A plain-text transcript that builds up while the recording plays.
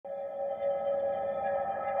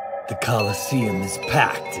The Colosseum is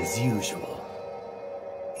packed as usual.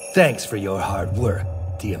 Thanks for your hard work,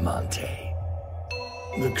 Diamante.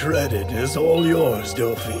 The credit is all yours,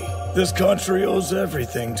 Dofi. This country owes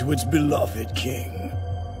everything to its beloved king.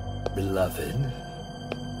 Beloved?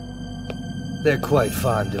 They're quite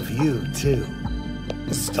fond of you, too.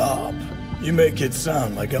 Stop. You make it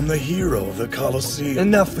sound like I'm the hero of the Colosseum.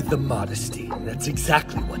 Enough with the modesty. That's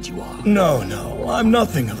exactly what you are. No, I'm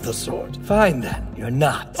nothing of the sort. Fine then, you're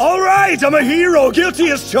not. All right, I'm a hero, guilty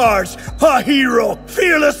as charged. A hero,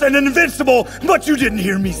 fearless and invincible, but you didn't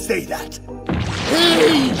hear me say that.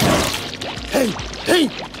 Hey!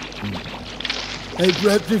 I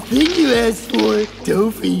brought the thing you asked for,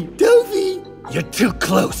 Dofi! You're too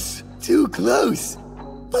close. Too close?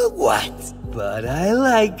 But what? But I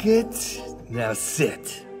like it. Now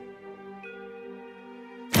sit.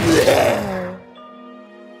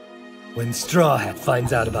 When Straw Hat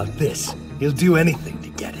finds out about this, he'll do anything to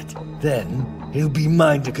get it. Then, he'll be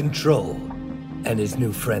mine to control. And his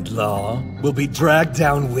new friend Law will be dragged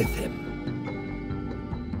down with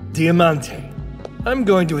him. Diamante, I'm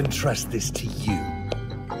going to entrust this to you.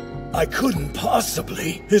 I couldn't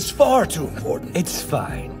possibly. It's far too important. It's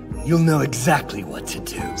fine. You'll know exactly what to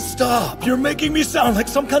do. Stop! You're making me sound like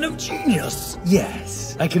some kind of genius.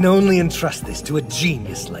 Yes, I can only entrust this to a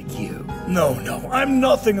genius like you. No, I'm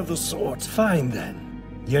nothing of the sort. Fine then.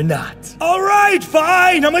 You're not. All right,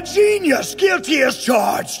 fine! I'm a genius, guilty as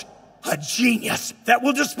charged. A genius that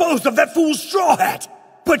will dispose of that fool Straw Hat.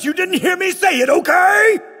 But you didn't hear me say it,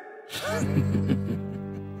 okay?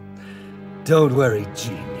 Don't worry,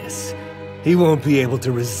 genius. He won't be able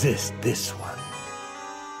to resist this one.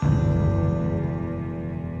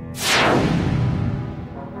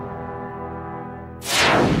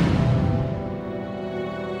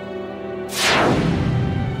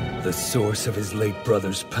 The source of his late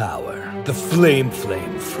brother's power, the Flame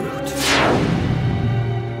Fruit.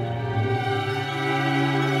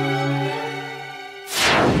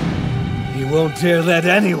 He won't dare let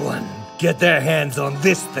anyone get their hands on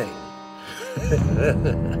this thing.